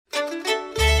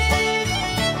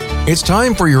It's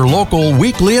time for your local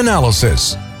weekly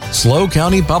analysis. SLO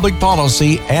County Public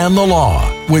Policy and the Law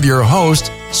with your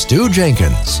host, Stu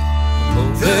Jenkins.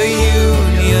 The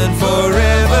Union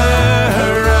forever,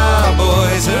 hurrah,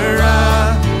 boys,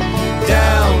 hurrah.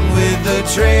 Down with the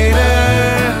traitor,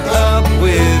 up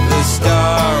with the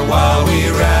star. While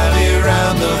we rally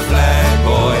round the flag,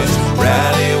 boys,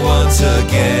 rally once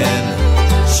again,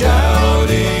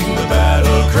 shouting the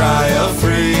battle cry of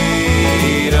freedom.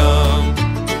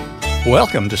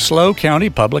 Welcome to SLO County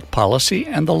Public Policy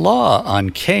and the Law on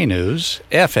K-News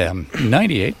FM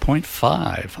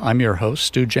 98.5. I'm your host,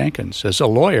 Stu Jenkins. As a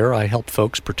lawyer, I help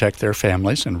folks protect their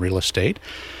families and real estate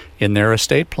in their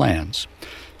estate plans.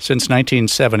 Since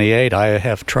 1978, I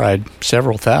have tried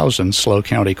several thousand SLO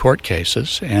County court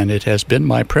cases, and it has been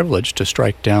my privilege to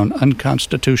strike down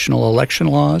unconstitutional election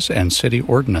laws and city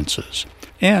ordinances.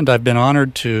 And I've been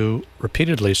honored to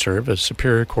repeatedly serve as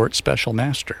Superior Court Special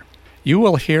Master. You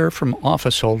will hear from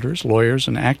office holders, lawyers,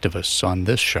 and activists on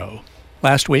this show.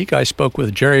 Last week, I spoke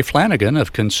with Jerry Flanagan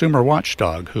of Consumer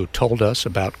Watchdog, who told us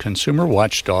about Consumer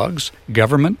Watchdog's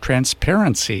Government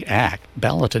Transparency Act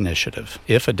ballot initiative.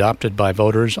 If adopted by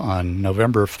voters on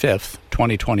November 5th,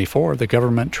 2024, the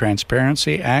Government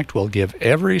Transparency Act will give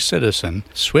every citizen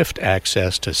swift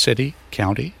access to city,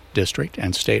 county, district,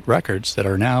 and state records that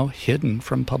are now hidden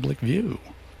from public view.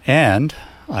 And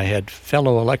I had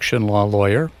fellow election law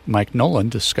lawyer Mike Nolan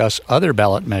discuss other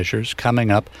ballot measures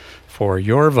coming up for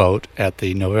your vote at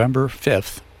the November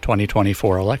 5th,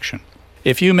 2024 election.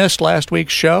 If you missed last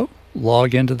week's show,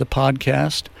 log into the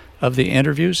podcast of the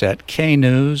interviews at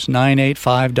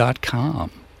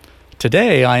knews985.com.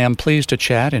 Today, I am pleased to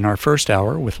chat in our first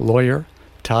hour with lawyer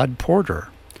Todd Porter,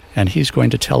 and he's going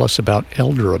to tell us about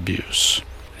elder abuse.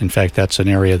 In fact, that's an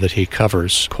area that he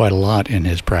covers quite a lot in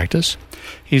his practice.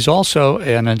 He's also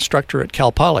an instructor at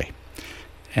Cal Poly,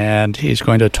 and he's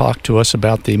going to talk to us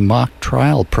about the mock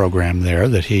trial program there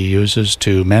that he uses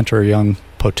to mentor young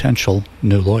potential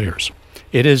new lawyers.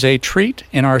 It is a treat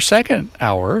in our second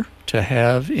hour to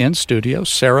have in studio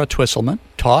Sarah Twisselman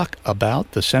talk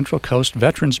about the Central Coast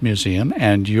Veterans Museum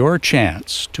and your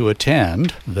chance to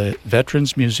attend the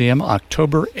Veterans Museum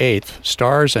October 8th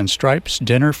Stars and Stripes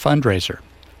Dinner Fundraiser.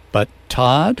 But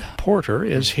Todd Porter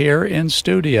is here in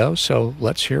studio, so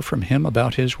let's hear from him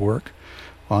about his work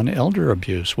on elder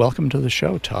abuse. Welcome to the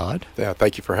show, Todd. Yeah,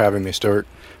 thank you for having me, Stuart.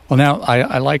 Well, now,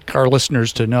 I like our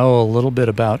listeners to know a little bit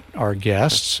about our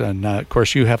guests, and of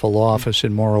course, you have a law office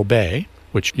in Morro Bay,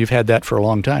 which you've had that for a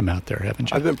long time out there,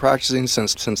 haven't you? I've been practicing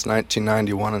since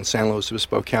 1991 in San Luis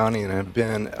Obispo County, and I've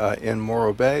been in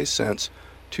Morro Bay since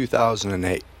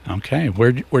 2008. Okay.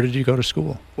 Where did you go to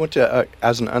school? Went to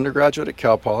as an undergraduate at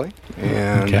Cal Poly,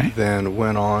 and then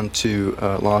went on to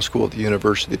law school at the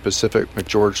University of the Pacific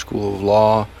McGeorge School of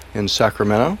Law in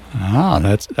Sacramento. Ah,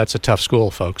 that's a tough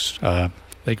school, folks.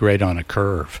 They grade on a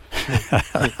curve.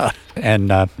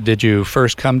 And did you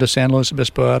first come to San Luis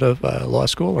Obispo out of law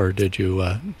school, or did you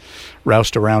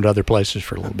roust around other places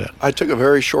for a little bit? I took a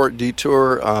very short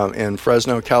detour in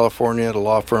Fresno, California, at a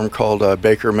law firm called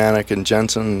Baker, Manick &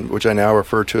 Jensen, which I now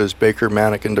refer to as Baker,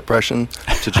 Manick & Depression,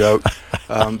 to joke.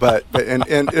 But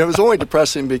it was only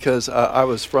depressing because I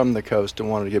was from the coast and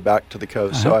wanted to get back to the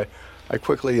coast. So I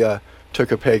quickly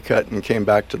took a pay cut and came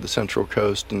back to the Central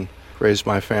Coast and raised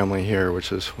my family here,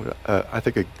 which is, I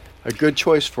think, a good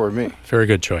choice for me. Very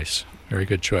good choice. Very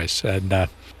good choice. And,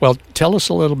 well, tell us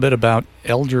a little bit about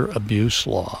elder abuse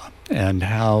law and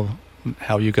how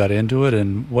you got into it,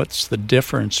 and what's the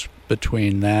difference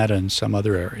between that and some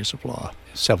other areas of law,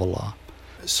 civil law.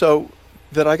 So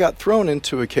that I got thrown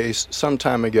into a case some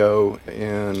time ago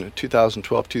in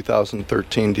 2012,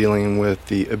 2013, dealing with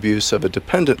the abuse of a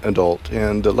dependent adult.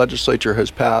 And the legislature has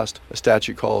passed a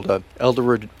statute called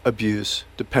Elder Abuse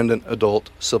Dependent Adult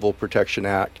Civil Protection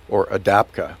Act, or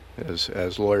ADAPCA,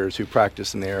 as lawyers who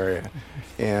practice in the area.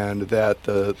 And that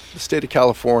the state of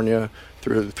California,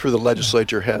 through the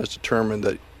legislature, has determined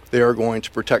that they are going to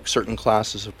protect certain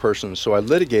classes of persons. So I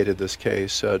litigated this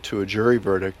case to a jury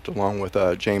verdict along with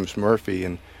James Murphy,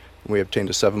 and we obtained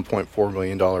a $7.4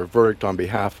 million verdict on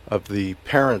behalf of the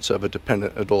parents of a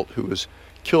dependent adult who was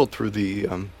killed through the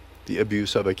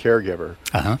abuse of a caregiver.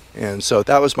 And so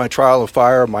that was my trial of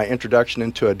fire, my introduction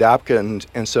into ADAPCA,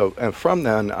 and from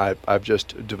then I've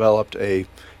just developed an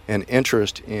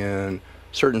interest in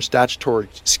certain statutory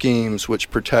schemes which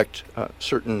protect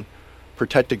certain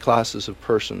protected classes of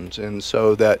persons, and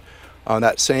so that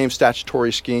that same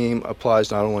statutory scheme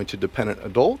applies not only to dependent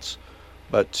adults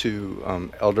but to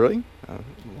elderly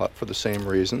for the same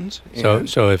reasons.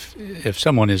 So if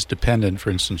someone is dependent,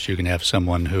 for instance, you can have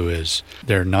someone who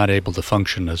they're not able to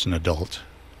function as an adult,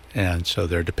 and so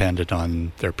they're dependent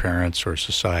on their parents or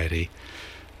society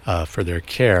for their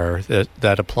care.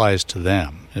 That applies to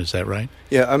them. Is that right?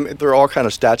 Yeah, there are all kind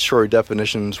of statutory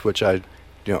definitions which I'm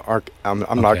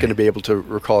not going to be able to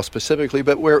recall specifically,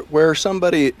 but where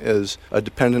somebody is a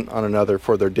dependent on another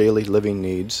for their daily living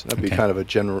needs, that'd be kind of a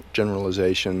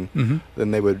generalization,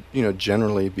 then they would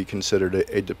generally be considered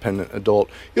a dependent adult.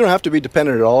 You don't have to be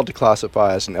dependent at all to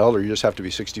classify as an elder. You just have to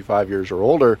be 65 years or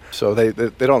older. So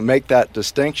they don't make that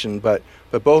distinction, but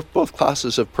both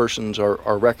classes of persons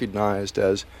are recognized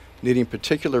as needing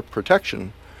particular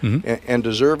protection and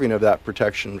deserving of that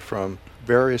protection from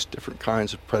various different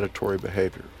kinds of predatory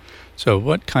behavior. So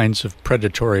what kinds of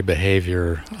predatory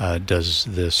behavior does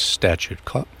this statute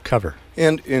cover?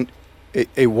 And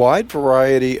a wide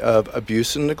variety of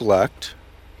abuse and neglect,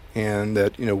 and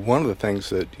that one of the things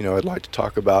that I'd like to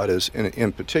talk about is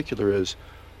in particular is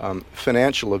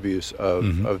financial abuse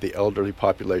of the elderly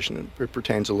population. It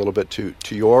pertains a little bit to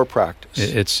your practice.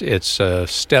 It's a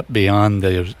step beyond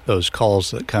those calls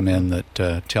that come in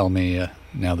that tell me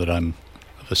now that I'm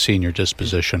a senior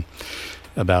disposition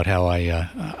about how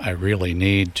I really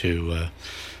need to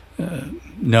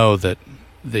know that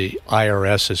the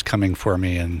IRS is coming for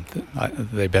me, and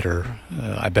I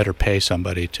better pay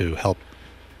somebody to help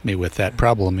me with that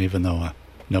problem, even though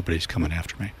nobody's coming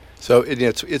after me. So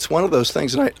it's one of those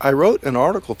things, and I wrote an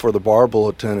article for the Bar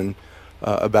Bulletin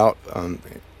about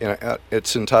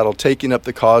it's entitled "Taking Up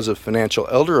the Cause of Financial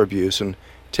Elder Abuse," and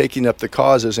taking up the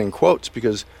cause is in quotes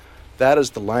because that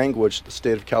is the language the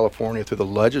state of California through the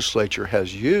legislature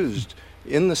has used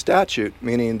in the statute,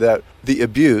 meaning that the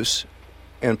abuse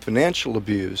and financial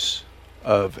abuse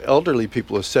of elderly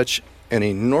people is such an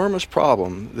enormous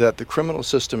problem that the criminal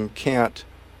system can't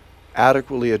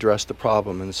adequately address the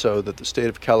problem, and so that the state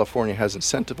of California has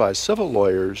incentivized civil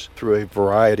lawyers through a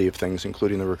variety of things,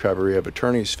 including the recovery of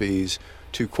attorney's fees,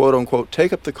 to quote-unquote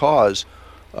take up the cause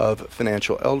of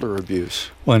financial elder abuse.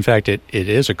 Well, in fact, it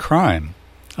is a crime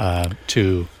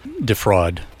to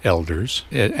defraud elders,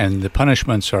 and the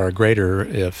punishments are greater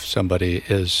if somebody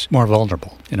is more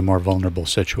vulnerable, in a more vulnerable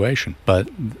situation. But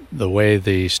the way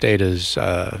the state is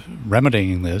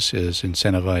remedying this is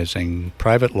incentivizing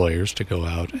private lawyers to go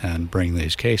out and bring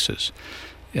these cases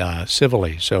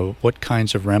civilly. So what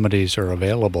kinds of remedies are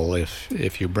available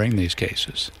if you bring these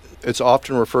cases? It's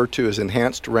often referred to as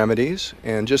enhanced remedies,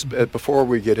 and just before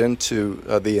we get into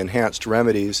the enhanced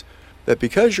remedies, that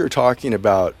because you're talking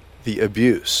about the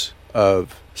abuse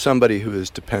of somebody who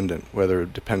is dependent, whether a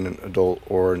dependent adult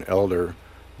or an elder,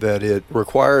 that it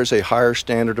requires a higher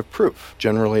standard of proof.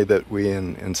 Generally that we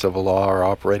in civil law are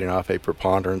operating off a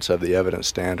preponderance of the evidence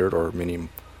standard, or meaning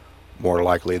more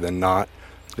likely than not.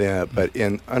 But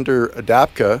under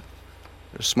ADAPCA,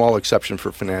 a small exception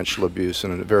for financial abuse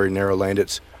in a very narrow lane,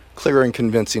 it's clear and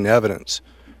convincing evidence,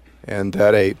 and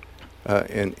that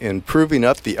in proving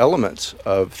up the elements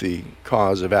of the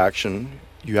cause of action,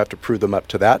 you have to prove them up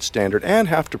to that standard and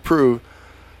have to prove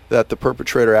that the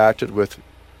perpetrator acted with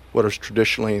what is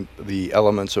traditionally the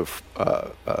elements of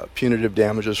punitive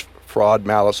damages, fraud,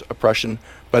 malice, oppression,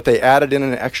 but they added in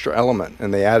an extra element,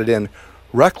 and they added in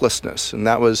recklessness, and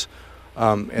that was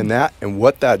and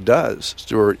what that does,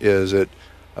 Stuart, is it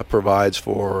provides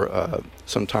for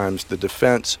sometimes the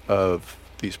defense of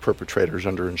these perpetrators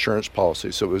under insurance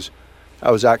policy. So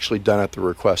that was actually done at the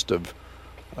request of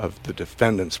the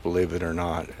defendants, believe it or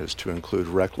not, is to include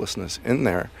recklessness in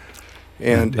there.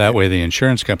 And that way the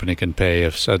insurance company can pay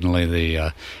if suddenly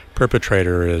the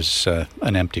perpetrator is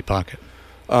an empty pocket.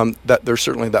 That there's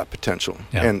certainly that potential.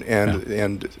 Yeah.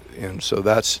 And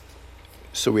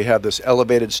so we have this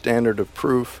elevated standard of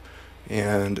proof,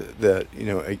 and that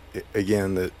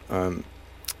again that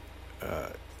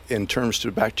in terms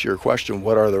to back to your question,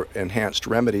 what are the enhanced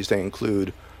remedies? They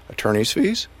include attorney's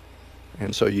fees,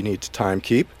 and so you need to time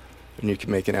keep, and you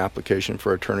can make an application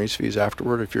for attorney's fees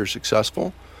afterward if you're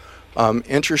successful.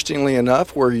 Interestingly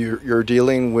enough, where you're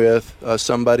dealing with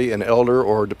somebody, an elder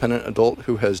or dependent adult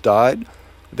who has died,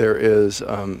 there is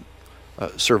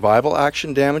survival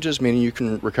action damages, meaning you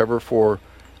can recover for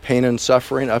pain and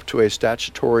suffering up to a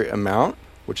statutory amount,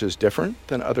 which is different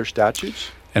than other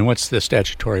statutes. And what's the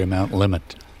statutory amount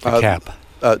limit, the cap?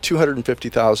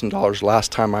 $250,000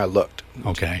 last time I looked.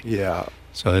 Okay. Yeah.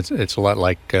 So it's a lot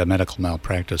like medical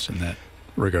malpractice in that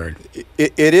regard.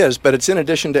 It is, but it's in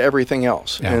addition to everything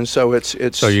else. Yeah. And so it's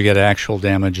so you get actual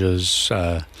damages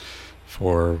to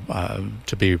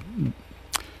be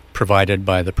provided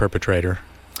by the perpetrator.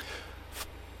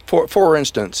 For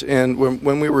instance, and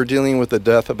when we were dealing with the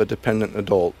death of a dependent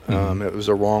adult, it was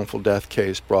a wrongful death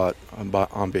case brought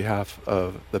on behalf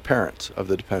of the parents of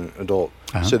the dependent adult.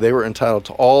 Uh-huh. So they were entitled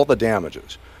to all the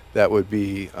damages. that would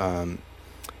be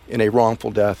in a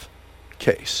wrongful death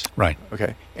case. Right.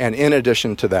 Okay. And in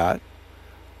addition to that,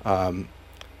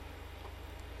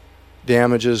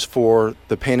 damages for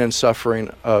the pain and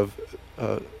suffering of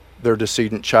their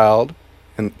decedent child,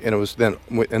 and it was then,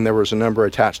 and there was a number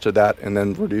attached to that, and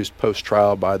then reduced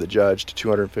post-trial by the judge to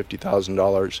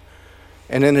 $250,000.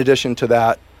 And in addition to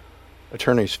that,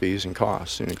 attorney's fees and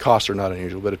costs. I mean, costs are not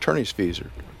unusual, but attorney's fees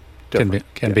are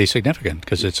different. Can be significant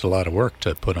because it's a lot of work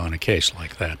to put on a case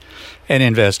like that and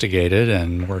investigate it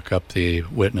and work up the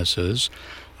witnesses.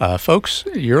 Folks,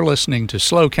 you're listening to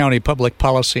SLO County Public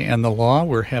Policy and the Law.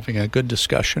 We're having a good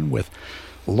discussion with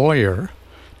lawyer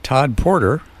Todd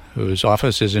Porter, whose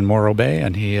office is in Morro Bay,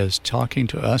 and he is talking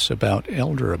to us about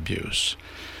elder abuse.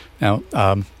 Now,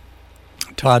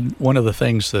 Todd, one of the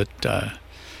things that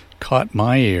caught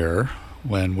my ear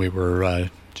when we were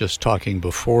just talking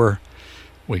before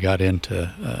we got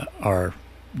into our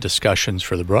discussions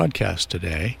for the broadcast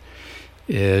today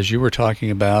is you were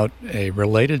talking about a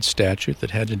related statute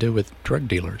that had to do with drug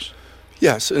dealers.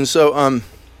 Yes, and so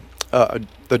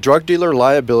the Drug Dealer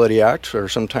Liability Act, or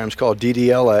sometimes called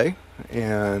DDLA,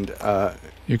 and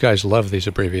you guys love these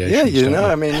abbreviations. Yeah, you know,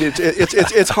 I mean,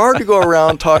 it's hard to go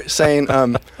around saying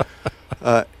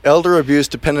Elder Abuse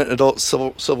Dependent Adult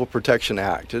Civil Protection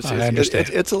Act. I understand.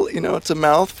 It's a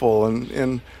mouthful,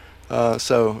 and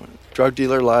so Drug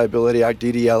Dealer Liability Act,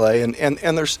 DDLA,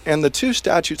 and the two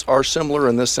statutes are similar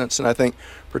in this sense, and I think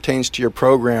pertains to your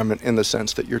program in the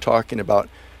sense that you're talking about,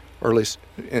 or at least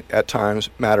at times,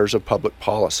 matters of public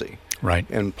policy, right,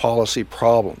 and policy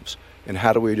problems, and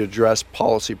how do we address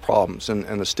policy problems, and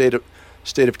the state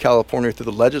of California through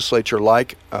the legislature,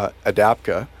 like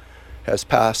ADAPCA, has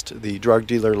passed the Drug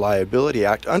Dealer Liability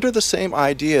Act under the same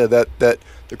idea that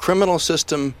the criminal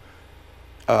system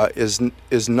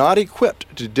is not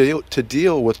equipped to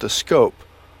deal with the scope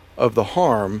of the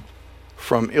harm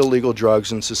from illegal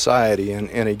drugs in society, and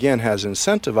again has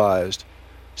incentivized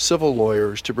civil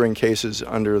lawyers to bring cases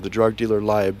under the Drug Dealer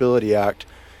Liability Act,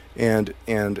 and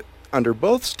under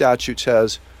both statutes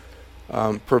has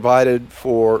provided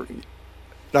for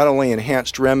not only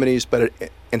enhanced remedies but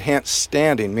enhanced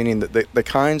standing, meaning that the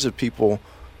kinds of people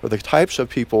or the types of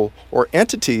people or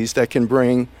entities that can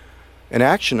bring an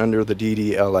action under the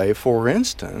DDLA, for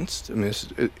instance, I mean,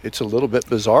 it's a little bit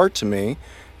bizarre to me,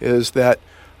 is that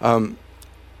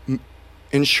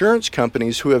insurance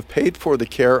companies who have paid for the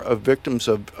care of victims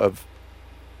of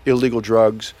illegal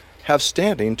drugs have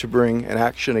standing to bring an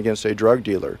action against a drug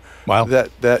dealer. Wow.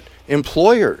 That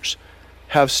employers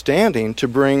have standing to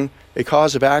bring a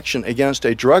cause of action against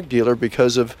a drug dealer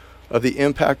because of the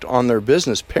impact on their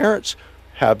business. Parents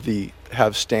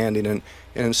have standing,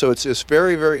 and so it's this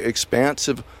very, very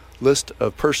expansive list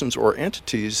of persons or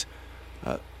entities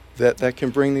that can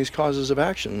bring these causes of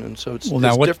action. And so it's well.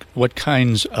 Now, what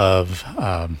kinds of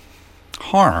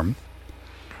harm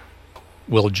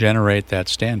will generate that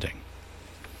standing?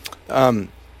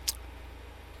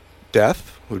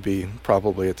 Death would be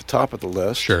probably at the top of the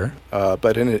list. Sure.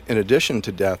 But in addition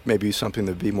to death, maybe something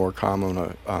that would be more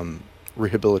common,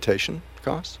 rehabilitation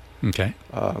costs. Okay.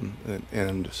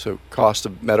 And so cost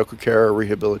of medical care,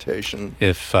 rehabilitation.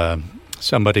 If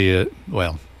somebody,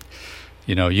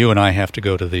 you and I have to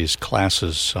go to these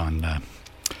classes on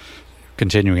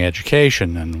continuing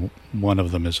education, and one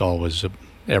of them is always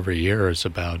every year is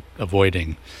about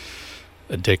avoiding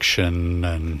addiction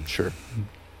and sure.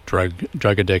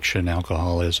 drug addiction,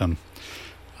 alcoholism.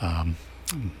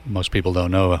 Most people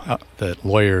don't know that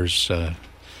lawyers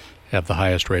have the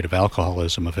highest rate of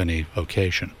alcoholism of any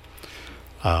vocation.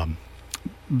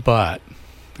 But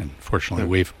unfortunately,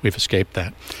 we've escaped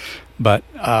that. But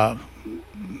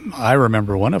I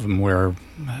remember one of them where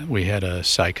we had a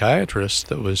psychiatrist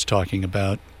that was talking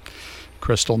about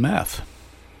crystal meth,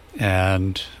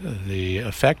 and the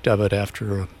effect of it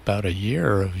after about a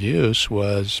year of use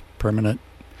was permanent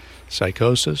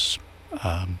psychosis,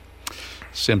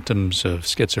 symptoms of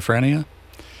schizophrenia,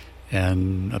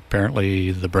 and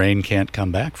apparently the brain can't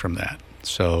come back from that.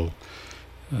 So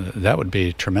that would be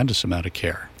a tremendous amount of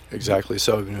care. Exactly.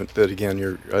 So that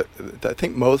again, I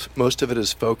think most of it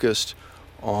is focused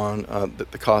on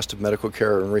the cost of medical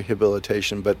care and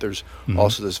rehabilitation, but there's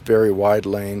also this very wide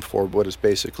lane for what is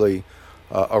basically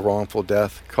a wrongful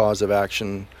death cause of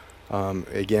action.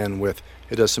 Again,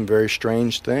 it does some very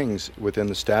strange things within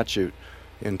the statute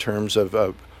in terms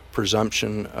of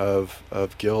presumption of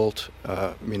guilt.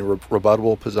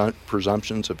 Rebuttable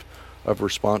presumptions of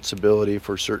responsibility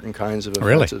for certain kinds of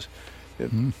offenses.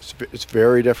 Really? It's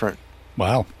very different.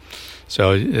 Wow.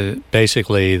 So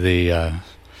basically the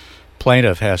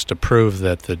plaintiff has to prove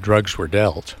that the drugs were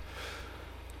dealt.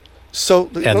 So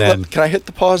then can I hit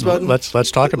the pause button? Let's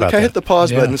talk about that. Can I hit the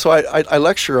pause button? So I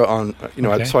lecture on,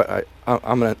 Okay. so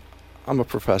I'm a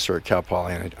professor at Cal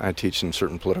Poly, and I teach in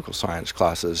certain political science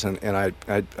classes, and I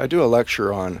do a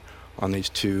lecture on these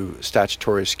two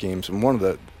statutory schemes, and one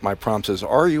of my prompts is,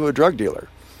 are you a drug dealer?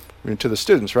 I mean, to the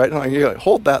students, right? And you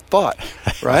hold that thought,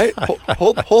 right?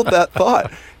 hold that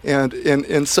thought,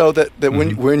 and so that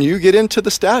when you get into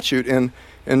the statute, and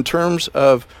in terms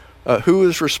of who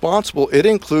is responsible, it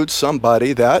includes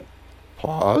somebody that,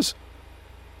 pause,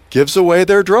 gives away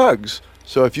their drugs.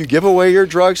 So if you give away your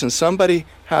drugs and somebody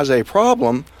has a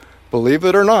problem, believe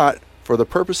it or not, for the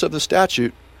purpose of the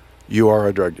statute, you are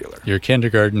a drug dealer. Your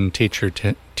kindergarten teacher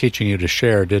teaching you to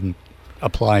share didn't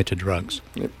apply to drugs.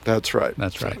 That's right.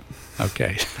 That's right.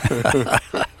 Okay.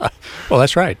 Well,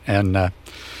 that's right. And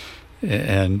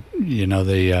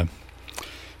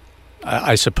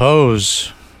I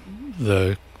suppose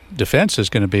the defense is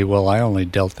going to be, well, I only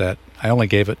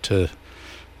gave it to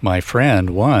my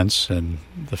friend once, and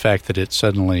the fact that it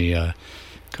suddenly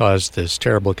caused this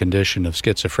terrible condition of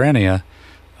schizophrenia,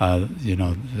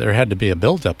 there had to be a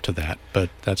build-up to that, but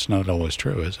that's not always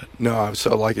true, is it? No,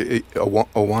 so like a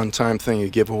one-time thing you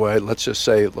give away, let's just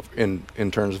say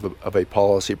in terms of a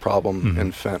policy problem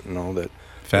in fentanyl,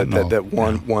 that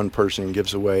one person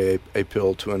gives away a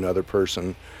pill to another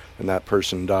person, and that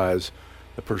person dies.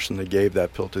 The person that gave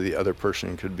that pill to the other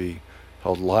person could be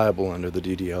held liable under the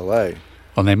DDLA.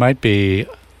 Well,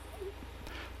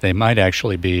 they might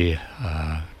actually be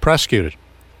prosecuted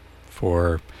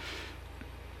for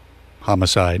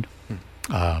homicide.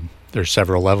 There's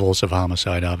several levels of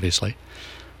homicide, obviously,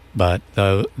 but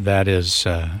that is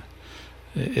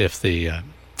if the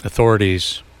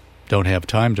authorities don't have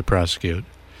time to prosecute,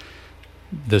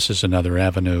 this is another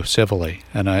avenue civilly.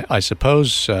 And I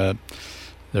suppose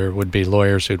there would be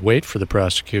lawyers who'd wait for the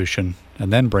prosecution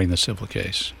and then bring the civil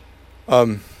case.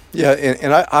 Yeah,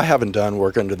 and I haven't done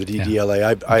work under the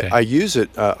DDLA. Yeah. I use it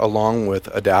along with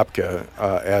ADAPCA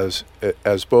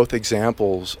as both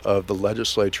examples of the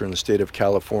legislature in the state of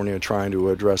California trying to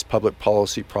address public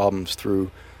policy problems through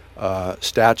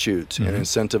statutes and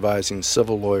incentivizing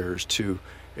civil lawyers to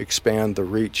expand the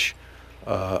reach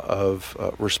of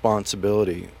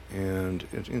responsibility. And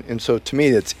so to me,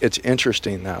 it's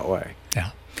interesting that way.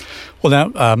 Yeah.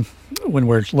 Well, now, when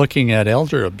we're looking at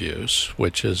elder abuse,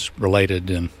 which is related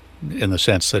in the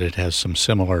sense that it has some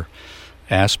similar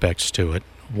aspects to it,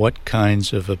 what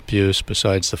kinds of abuse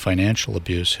besides the financial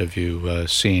abuse have you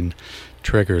seen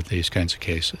trigger these kinds of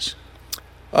cases?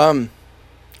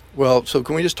 Well, so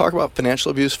can we just talk about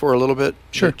financial abuse for a little bit?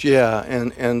 Sure. Yeah,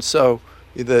 and so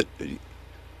that,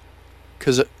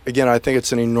 because again, I think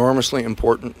it's an enormously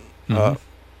important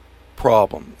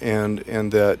problem, and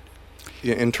that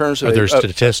in terms of... Are there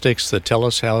statistics that tell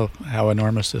us how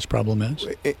enormous this problem is?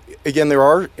 Again, there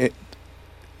are.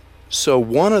 So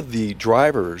one of the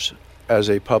drivers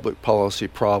as a public policy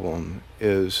problem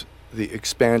is the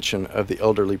expansion of the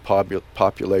elderly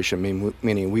population,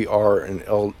 meaning we are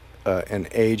an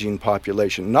aging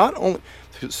population. Not only,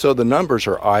 so the numbers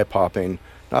are eye-popping,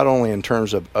 not only in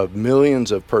terms of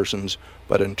millions of persons,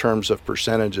 but in terms of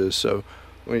percentages. So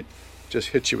let me just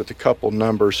hit you with a couple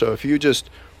numbers. So if you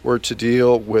just were to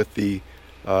deal with the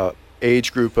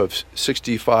age group of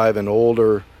 65 and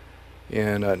older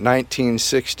in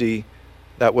 1960,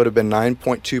 that would have been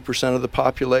 9.2% of the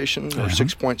population, or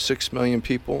 6.6 million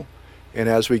people. And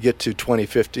as we get to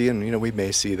 2050, and we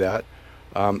may see that,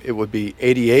 it would be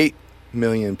 88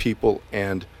 million people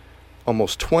and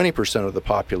almost 20% of the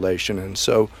population. And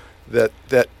so that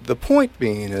the point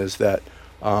being is that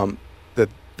that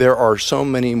there are so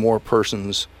many more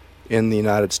persons in the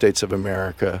United States of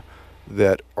America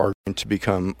that are going to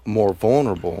become more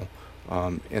vulnerable,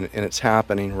 and it's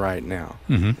happening right now.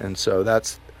 And so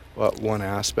that's one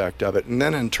aspect of it. And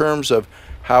then in terms of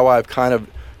how I've kind of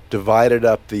divided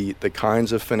up the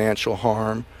kinds of financial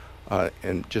harm,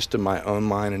 and just in my own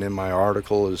mind and in my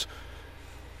article, is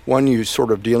one, you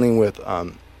sort of dealing with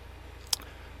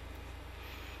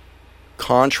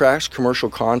contracts,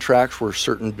 commercial contracts, where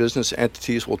certain business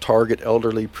entities will target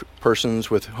elderly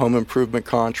persons with home improvement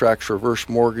contracts, reverse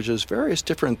mortgages, various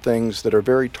different things that are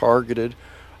very targeted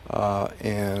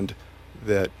and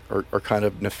that are kind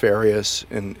of nefarious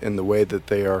in the way that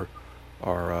they are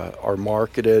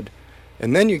marketed.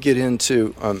 And then you get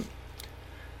into,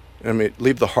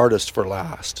 leave the hardest for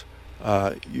last.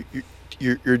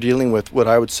 You're dealing with what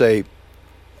I would say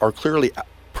are clearly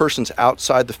persons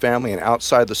outside the family and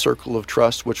outside the circle of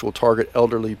trust, which will target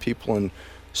elderly people and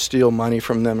steal money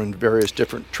from them in various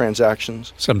different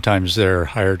transactions. Sometimes they're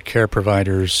hired care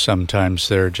providers. Sometimes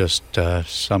they're just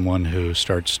someone who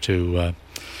starts to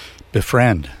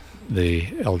befriend the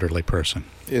elderly person.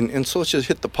 And so let's just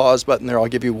hit the pause button there. I'll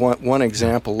give you one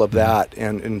example of that.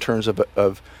 And in terms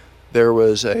of there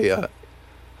was a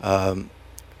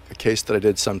case that I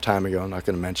did some time ago. I'm not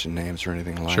going to mention names or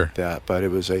anything like that, but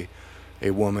it was a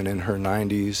woman in her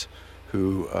 90s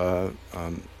who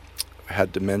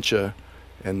had dementia,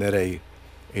 and that a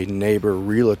neighbor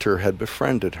realtor had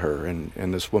befriended her,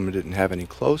 and this woman didn't have any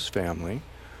close family,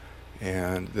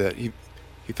 and that he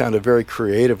found a very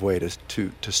creative way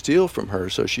to steal from her.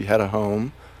 So she had a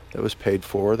home that was paid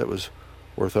for, that was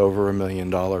worth over $1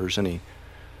 million, and he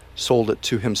sold it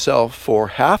to himself for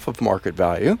half of market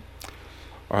value.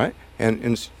 All right, and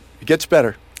it gets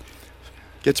better.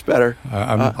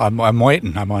 I'm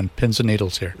waiting. I'm on pins and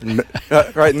needles here.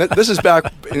 Right, and this is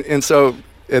back, and so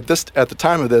at the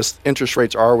time of this, interest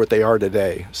rates are what they are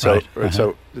today. So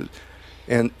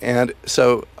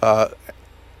so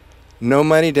no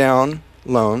money down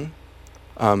loan,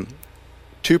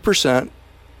 2%,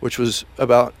 which was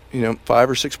about 5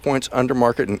 or 6 points under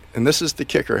market, and this is the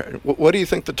kicker. What do you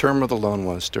think the term of the loan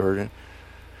was, Stuart?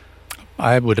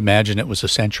 I would imagine it was a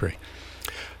century.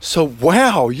 So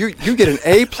wow, you get an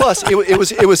A plus. It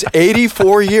was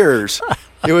 84 years.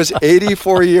 It was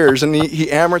 84 years, and he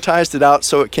amortized it out,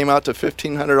 so it came out to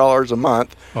 $1,500 a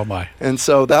month. Oh my! And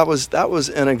so that was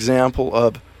an example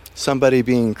of somebody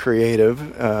being creative,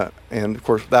 and of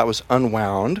course that was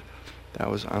unwound.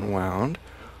 And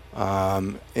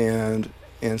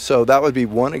so that would be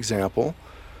one example.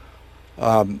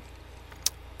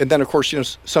 And then, of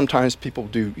course, sometimes people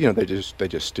do, they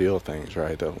just steal things,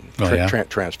 right? They'll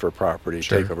transfer property,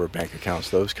 take over bank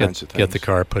accounts, those kinds of things. Get the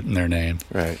car put in their name.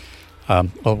 Right.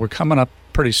 Well, we're coming up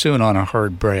pretty soon on a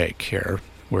hard break here.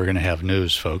 We're going to have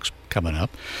news, folks, coming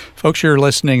up. Folks, you're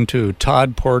listening to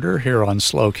Todd Porter here on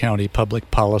SLO County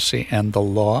Public Policy and the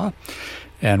Law.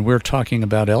 And we're talking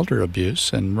about elder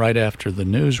abuse. And right after the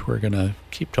news, we're going to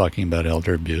keep talking about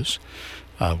elder abuse.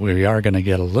 We are going to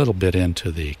get a little bit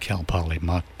into the Cal Poly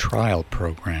mock trial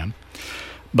program.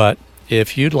 But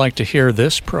if you'd like to hear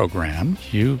this program,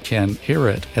 you can hear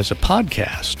it as a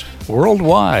podcast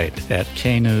worldwide at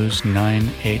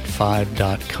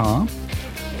knews985.com.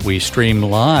 We stream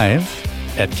live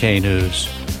at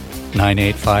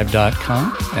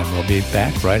knews985.com, and we'll be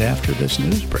back right after this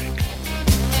news break.